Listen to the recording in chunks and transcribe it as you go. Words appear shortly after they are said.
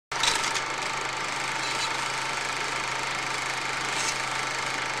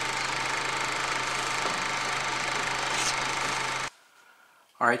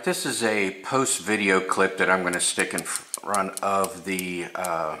Alright, this is a post video clip that I'm going to stick in front of the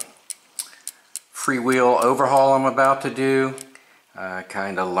freewheel overhaul I'm about to do. I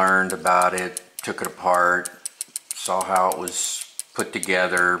kind of learned about it, took it apart, saw how it was put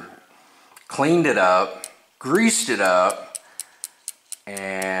together, cleaned it up, greased it up,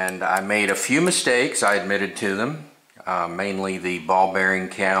 and I made a few mistakes. I admitted to them, mainly the ball bearing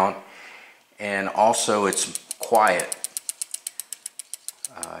count, and also it's quiet.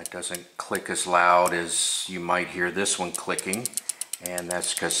 It doesn't click as loud as you might hear this one clicking, and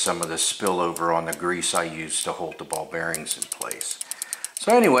that's because some of the spillover on the grease I used to hold the ball bearings in place.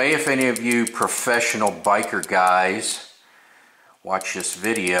 So anyway, if any of you professional biker guys watch this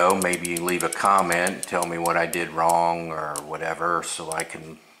video, maybe you leave a comment, tell me what I did wrong or whatever, so I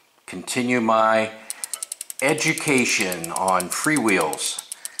can continue my education on freewheels.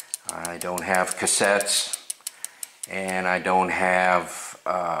 I don't have cassettes, and I don't have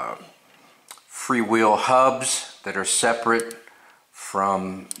freewheel hubs that are separate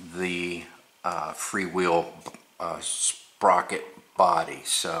from the freewheel sprocket body.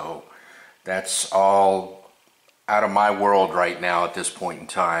 So that's all out of my world right now at this point in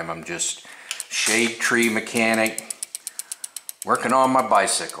time. I'm just shade tree mechanic working on my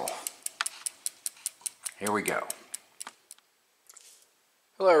bicycle. Here we go.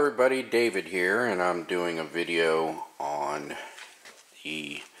 Hello everybody, David here, and I'm doing a video on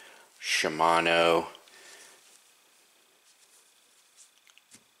the Shimano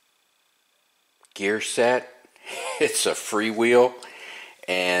gear set. It's a freewheel,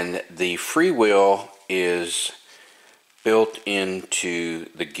 and the freewheel is built into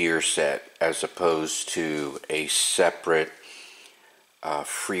the gear set as opposed to a separate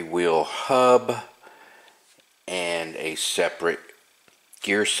freewheel hub and a separate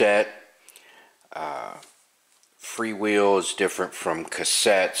gear set. Freewheel is different from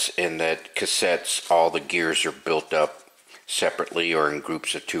cassettes in that cassettes, all the gears are built up separately or in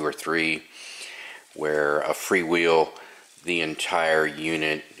groups of 2 or 3, where a freewheel, the entire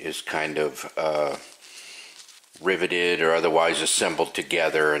unit is kind of riveted or otherwise assembled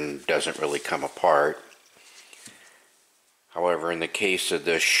together and doesn't really come apart. However, in the case of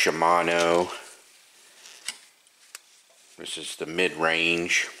the Shimano, this is the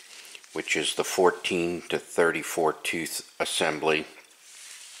mid-range, which is the 14 to 34 tooth assembly.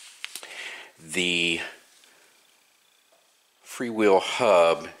 The freewheel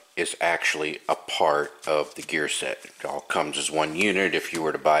hub is actually a part of the gear set. It all comes as one unit. If you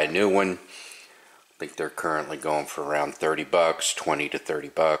were to buy a new one, I think they're currently going for around 30 bucks, 20 to 30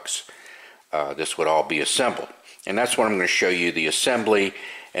 bucks. This would all be assembled. And that's what I'm going to show you, the assembly,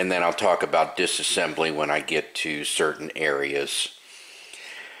 and then I'll talk about disassembly when I get to certain areas.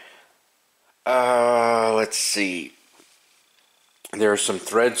 Let's see. There are some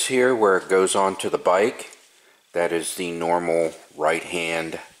threads here where it goes onto the bike. That is the normal right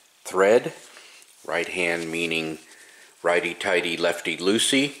hand thread. Right hand meaning righty tighty, lefty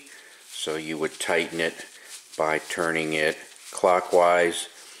loosey. So you would tighten it by turning it clockwise.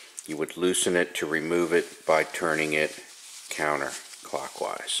 You would loosen it to remove it by turning it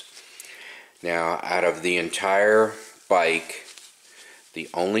counterclockwise. Now, out of the entire bike, the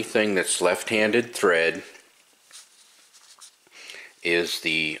only thing that's left-handed thread is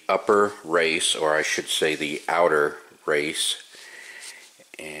the upper race, or I should say the outer race,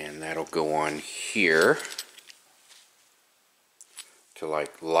 and that'll go on here to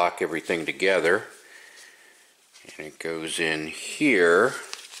like lock everything together, and it goes in here.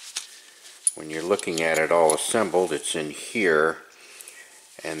 When you're looking at it all assembled, it's in here,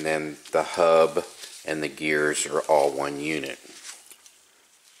 and then the hub and the gears are all one unit.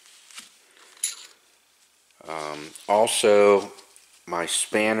 Also, my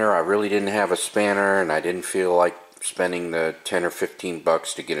spanner, I really didn't have a spanner, and I didn't feel like spending the 10 or 15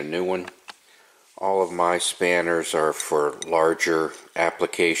 bucks to get a new one. All of my spanners are for larger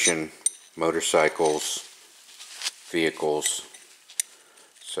application, motorcycles, vehicles,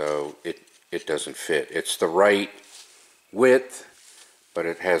 so it doesn't fit. It's the right width, but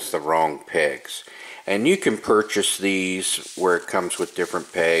it has the wrong pegs. And you can purchase these where it comes with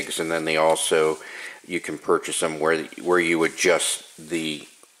different pegs, and then you can purchase them where you adjust the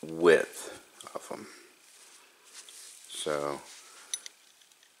width of them. So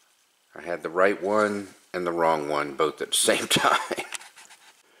I had the right one and the wrong one both at the same time.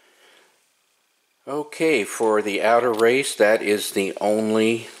 Okay, for the outer race, that is the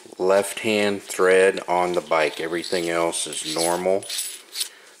only left-hand thread on the bike. Everything else is normal.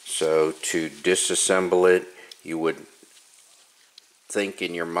 So to disassemble it, you would think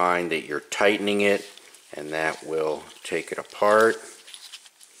in your mind that you're tightening it, and that will take it apart.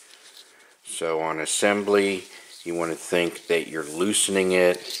 So on assembly, you want to think that you're loosening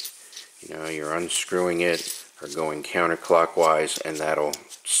it, you know, you're unscrewing it or going counterclockwise, and that'll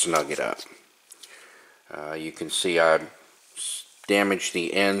snug it up. You can see I damaged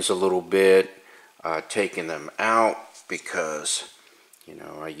the ends a little bit, taking them out because, you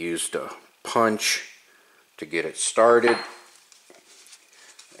know, I used a punch to get it started,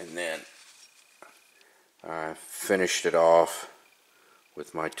 and then I finished it off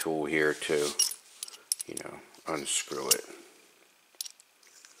with my tool here to, you know, unscrew it.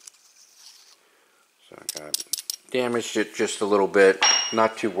 So I got damaged it just a little bit,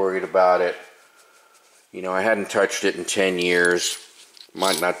 not too worried about it. You know, I hadn't touched it in 10 years,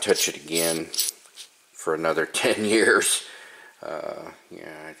 might not touch it again for another 10 years. Yeah,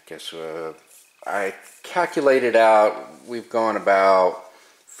 I guess I calculated out we've gone about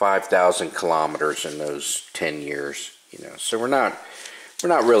 5,000 kilometers in those 10 years, you know, so we're not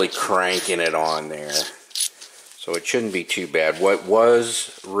really cranking it on there, so it shouldn't be too bad. What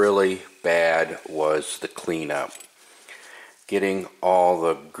was really bad was the cleanup. Getting all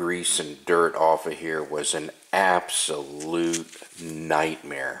the grease and dirt off of here was an absolute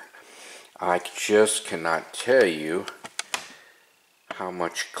nightmare. I just cannot tell you how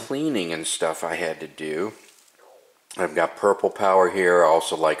much cleaning and stuff I had to do. I've got Purple Power here. I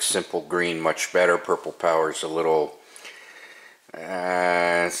also like Simple Green much better. Purple Power is a little,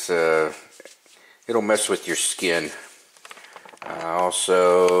 it'll mess with your skin.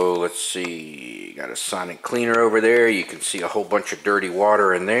 Also, let's see, got a Sonic Cleaner over there. You can see a whole bunch of dirty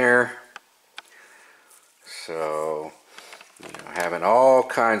water in there. So, you know, having all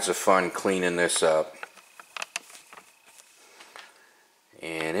kinds of fun cleaning this up.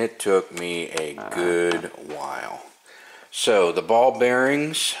 And it took me a good while. So the ball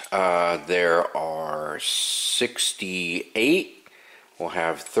bearings, there are 68. We'll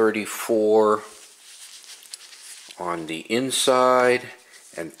have 34 on the inside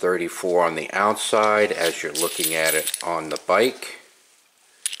and 34 on the outside as you're looking at it on the bike.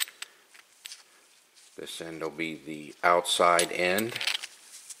 This end will be the outside end.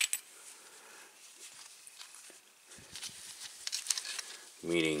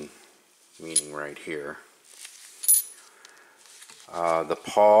 Meaning right here. The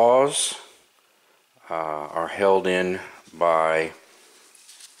paws are held in by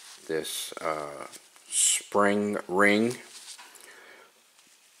this spring ring.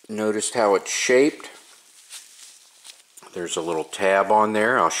 Notice how it's shaped. There's a little tab on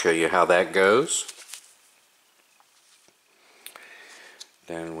there. I'll show you how that goes.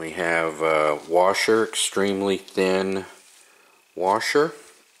 Then we have a washer, extremely thin washer.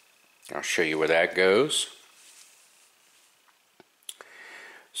 I'll show you where that goes.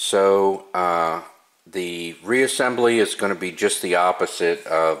 So the reassembly is going to be just the opposite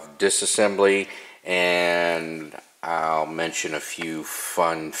of disassembly, and I'll mention a few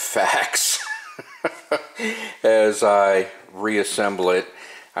fun facts as I reassemble it.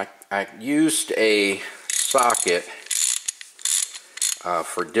 I used a socket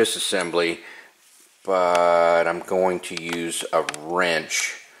for disassembly, but I'm going to use a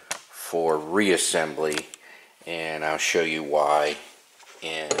wrench for reassembly, and I'll show you why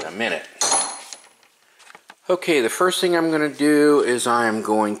in a minute. Okay, the first thing I'm going to do is I'm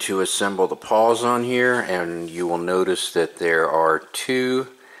going to assemble the paws on here, and you will notice that there are two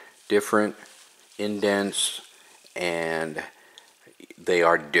different indents and they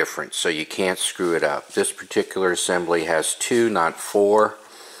are different, so you can't screw it up. This particular assembly has two, not four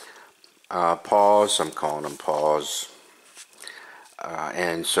paws. I'm calling them paws.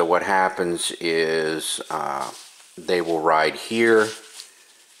 And so what happens is they will ride here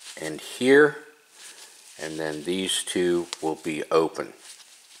and here, and then these two will be open.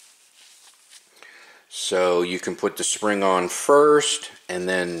 So you can put the spring on first and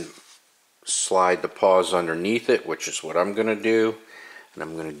then slide the paws underneath it, which is what I'm going to do, and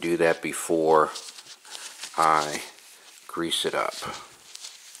I'm going to do that before I grease it up.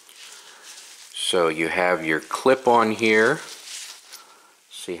 So you have your clip on here.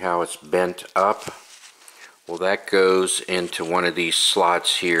 See how it's bent up? Well, that goes into one of these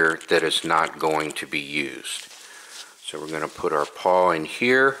slots here that is not going to be used. So we're going to put our paw in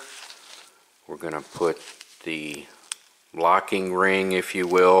here. We're going to put the locking ring, if you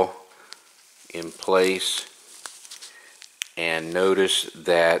will, in place. And notice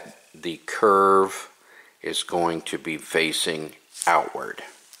that the curve is going to be facing outward.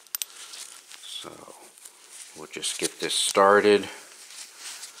 So we'll just get this started.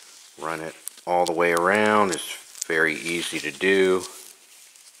 Run it all the way around. It's very easy to do.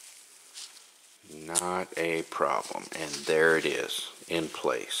 Not a problem. And there it is, in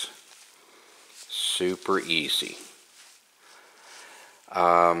place. Super easy.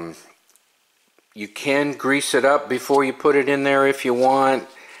 You can grease it up before you put it in there if you want.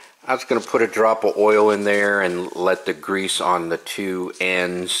 I was going to put a drop of oil in there and let the grease on the two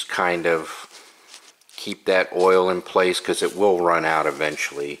ends kind of keep that oil in place, because it will run out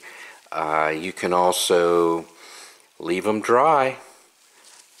eventually. You can also leave them dry.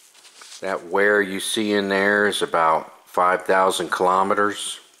 That wear you see in there is about 5,000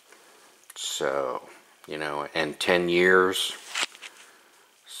 kilometers. So, you know, and 10 years.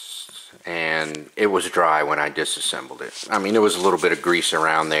 And it was dry when I disassembled it. I mean, there was a little bit of grease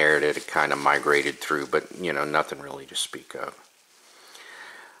around there that it kind of migrated through, but, you know, nothing really to speak of.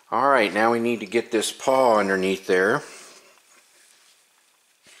 Alright, now we need to get this paw underneath there.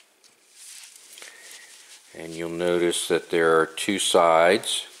 And you'll notice that there are two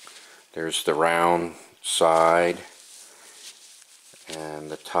sides. There's the round side, and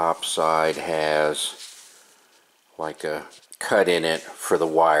the top side has like a cut in it for the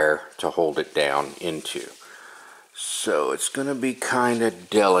wire to hold it down into. So it's going to be kind of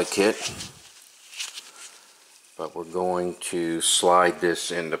delicate, but we're going to slide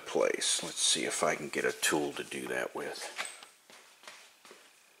this into place. Let's see if I can get a tool to do that with.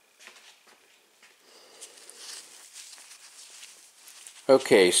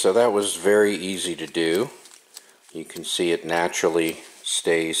 Okay, so that was very easy to do. You can see it naturally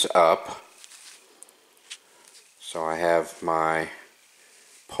stays up. So I have my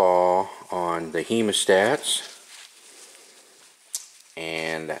paw on the hemostats,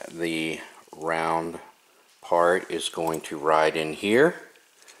 and the round part is going to ride in here,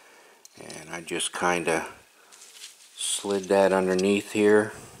 and I just kind of slid that underneath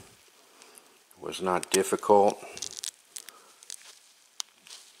here. It was not difficult.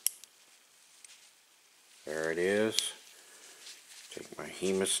 There it is. Take my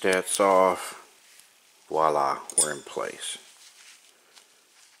hemostats off. Voila, we're in place.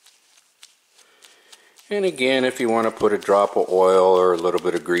 And again, if you want to put a drop of oil or a little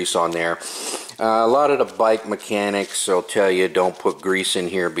bit of grease on there, a lot of the bike mechanics will tell you don't put grease in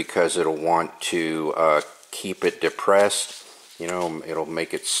here because it'll want to keep it depressed. You know, it'll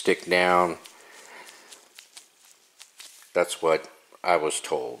make it stick down. That's what I was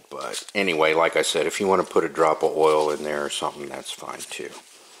told. But anyway, like I said, if you want to put a drop of oil in there or something, that's fine too.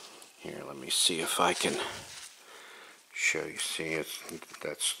 Here, let me see if I can show you. See,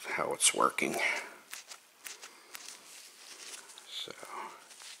 that's how it's working. So,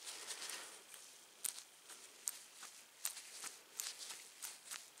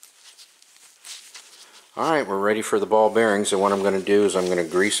 alright, we're ready for the ball bearings, and what I'm going to do is I'm going to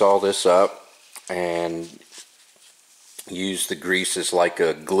grease all this up and use the grease as like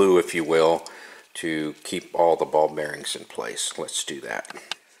a glue, if you will, to keep all the ball bearings in place. Let's do that.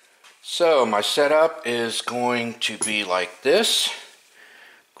 So my setup is going to be like this.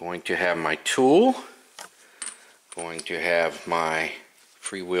 Going to have my tool, going to have my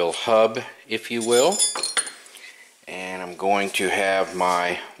Freewheel Hub, if you will, and I'm going to have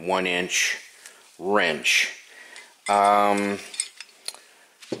my 1-inch wrench. I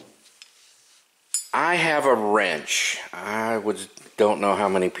have a wrench. Don't know how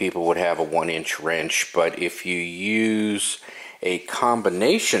many people would have a 1-inch wrench, but if you use a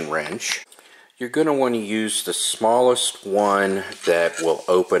combination wrench, you're going to want to use the smallest one that will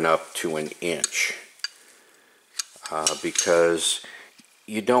open up to 1 inch, because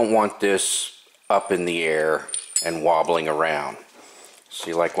you don't want this up in the air and wobbling around.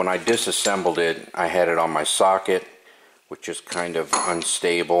 See, like when I disassembled it, I had it on my socket, which is kind of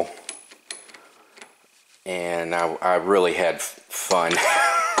unstable, and I really had fun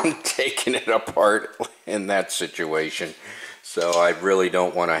taking it apart in that situation. So I really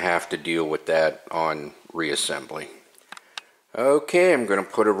don't want to have to deal with that on reassembly. Okay, I'm going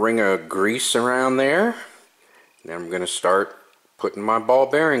to put a ring of grease around there. Then I'm going to start putting my ball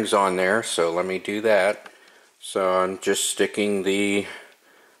bearings on there. So let me do that. So I'm just sticking the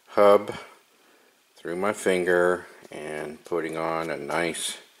hub through my finger and putting on a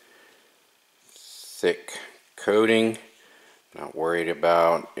nice thick coating. Not worried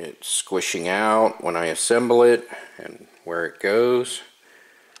about it squishing out when I assemble it and where it goes.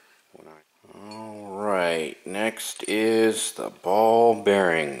 Alright, next is the ball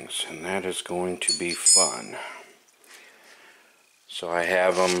bearings, and that is going to be fun. So I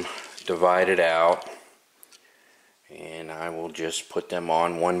have them divided out, and I will just put them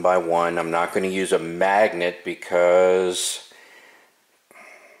on one by one. I'm not going to use a magnet because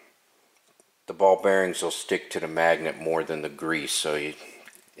the ball bearings will stick to the magnet more than the grease, so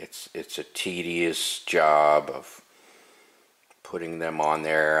it's a tedious job of putting them on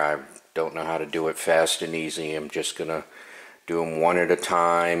there. don't know how to do it fast and easy. I'm just gonna do them one at a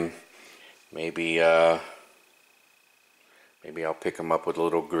time. Maybe maybe I'll pick them up with a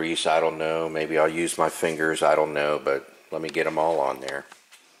little grease, I don't know. Maybe I'll use my fingers, I don't know, but let me get them all on there.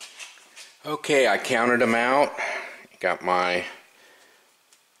 Okay, I counted them out. Got my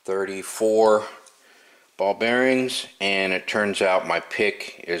 34 ball bearings, and it turns out my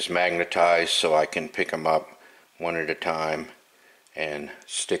pick is magnetized, so I can pick them up one at a time and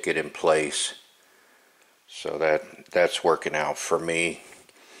stick it in place. So that's working out for me.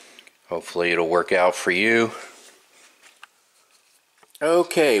 Hopefully it'll work out for you.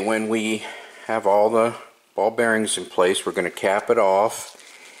 Okay, when we have all the ball bearings in place, we're going to cap it off,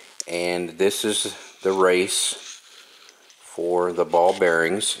 and this is the race for the ball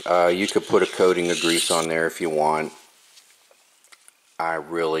bearings. You could put a coating of grease on there if you want. I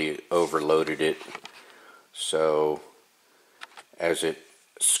really overloaded it, so as it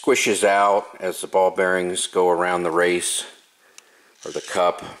squishes out, as the ball bearings go around the race or the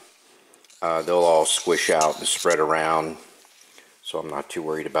cup, they'll all squish out and spread around, so I'm not too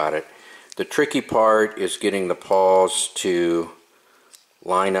worried about it. The tricky part is getting the paws to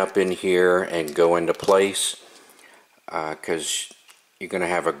line up in here and go into place, because you're going to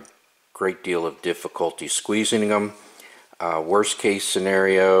have a great deal of difficulty squeezing them. Worst case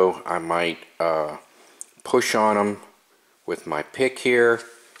scenario, I might push on them with my pick here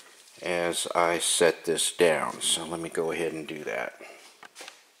as I set this down. So let me go ahead and do that.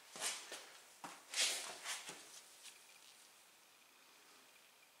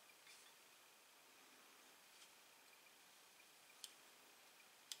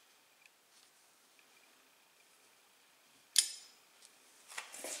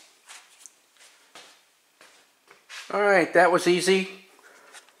 Alright, that was easy.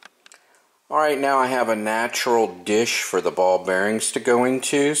 Alright, now I have a natural dish for the ball bearings to go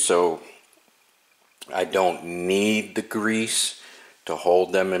into, so I don't need the grease to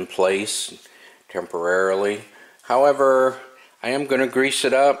hold them in place temporarily. However, I am going to grease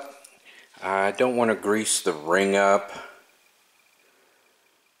it up. I don't want to grease the ring up.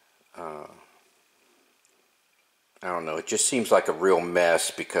 I don't know, it just seems like a real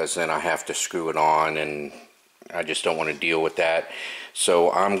mess, because then I have to screw it on, and I just don't want to deal with that.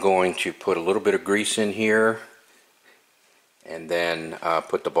 So I'm going to put a little bit of grease in here and then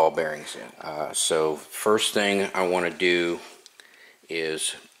put the ball bearings in. So first thing I want to do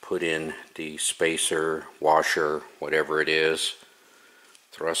is put in the spacer, washer, whatever it is,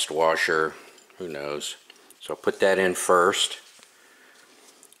 thrust washer, who knows. So I'll put that in first.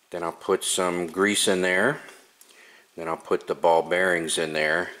 Then I'll put some grease in there. Then I'll put the ball bearings in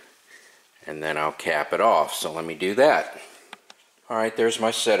there, and then I'll cap it off. So let me do that. Alright, there's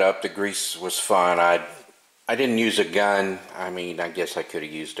my setup. The grease was fine. I didn't use a gun. I mean, I guess I could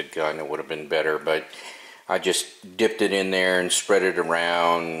have used a gun. It would have been better, but I just dipped it in there and spread it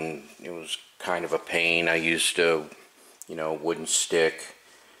around. It was kind of a pain. I used a, wooden stick.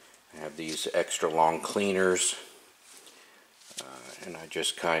 I have these extra long cleaners, and I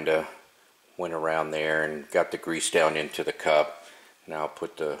just kind of went around there and got the grease down into the cup. Now I'll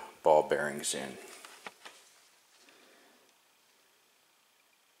put the ball bearings in.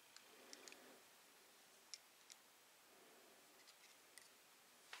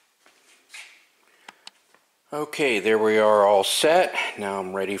 Okay, there we are, all set. Now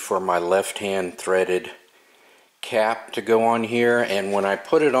I'm ready for my left-hand threaded cap to go on here, and when I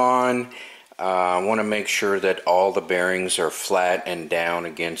put it on, I want to make sure that all the bearings are flat and down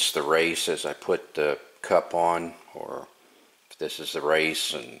against the race as I put the cup on, or if this is the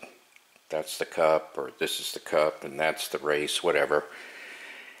race and that's the cup, or this is the cup and that's the race, whatever.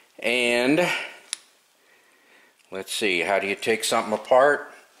 And let's see, how do you take something apart?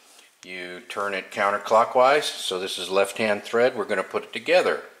 You turn it counterclockwise. So this is left-hand thread. We're going to put it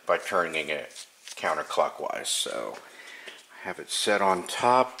together by turning it counterclockwise. So I have it set on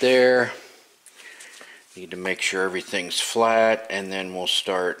top there. Need to make sure everything's flat, and then we'll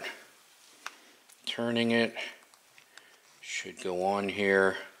start turning it. Should go on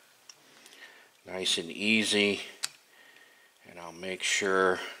here nice and easy, and I'll make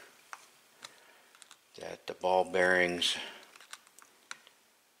sure that the ball bearings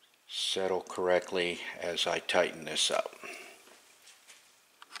settle correctly as I tighten this up.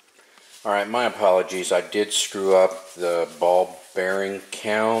 Alright, my apologies, I did screw up the ball bearing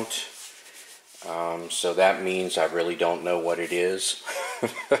count. So that means I really don't know what it is.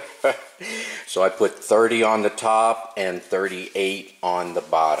 So I put 30 on the top and 38 on the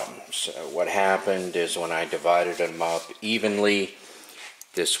bottom. So what happened is when I divided them up evenly,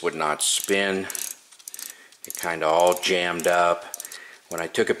 this would not spin. It kind of all jammed up. When I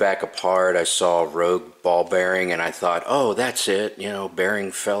took it back apart, I saw a rogue ball bearing, and I thought, oh, that's it, you know,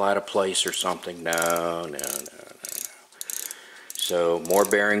 bearing fell out of place or something. No. So more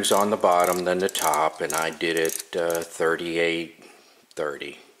bearings on the bottom than the top, and I did it 38-30.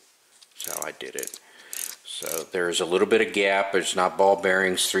 That's how I did it. So there's a little bit of gap. There's not ball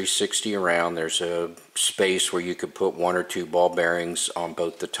bearings 360 around. There's a space where you could put 1 or 2 ball bearings on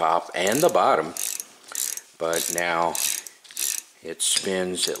both the top and the bottom. But now it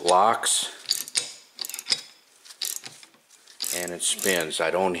spins, it locks, and it spins. I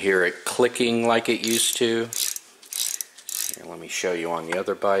don't hear it clicking like it used to. Here, let me show you on the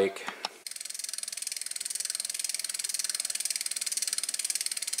other bike.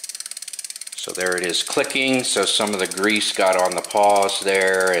 So there it is clicking, so some of the grease got on the paws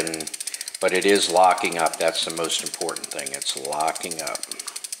there, but it is locking up. That's the most important thing. It's locking up.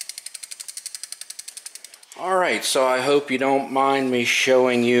 Alright, so I hope you don't mind me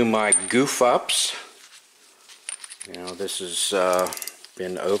showing you my goof ups. You know, this has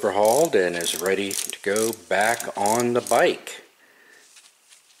been overhauled and is ready to go back on the bike.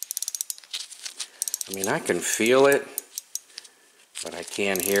 I mean, I can feel it, but I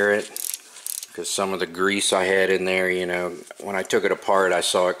can't hear it because some of the grease I had in there, you know, when I took it apart, I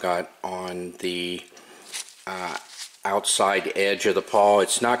saw it got on the outside edge of the paw.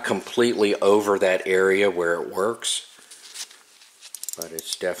 It's not completely over that area where it works, but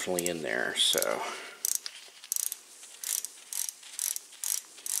it's definitely in there. So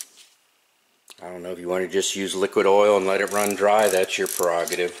I don't know if you want to just use liquid oil and let it run dry. That's your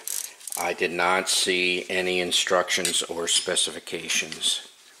prerogative. I did not see any instructions or specifications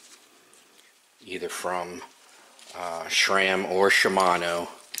either from SRAM or Shimano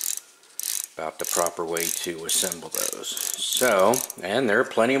about the proper way to assemble those. So, and there are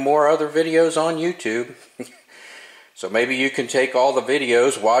plenty more other videos on YouTube. So maybe you can take all the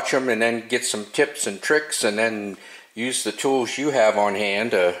videos, watch them, and then get some tips and tricks, and then use the tools you have on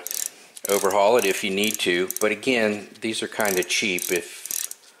hand to overhaul it if you need to. But again, these are kind of cheap. If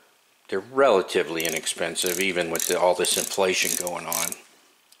they're relatively inexpensive, even with all this inflation going on,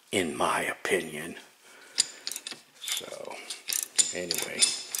 in my opinion. So anyway,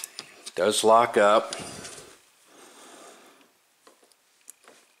 it does lock up.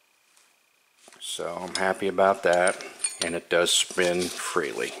 So I'm happy about that, and it does spin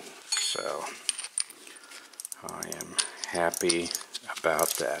freely. So I am happy about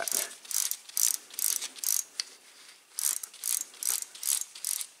that.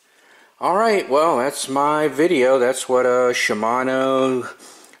 Alright, well, that's my video. That's what a Shimano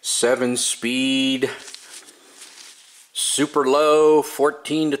 7-speed super low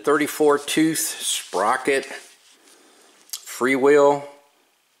 14 to 34 tooth sprocket freewheel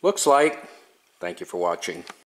looks like. Thank you for watching.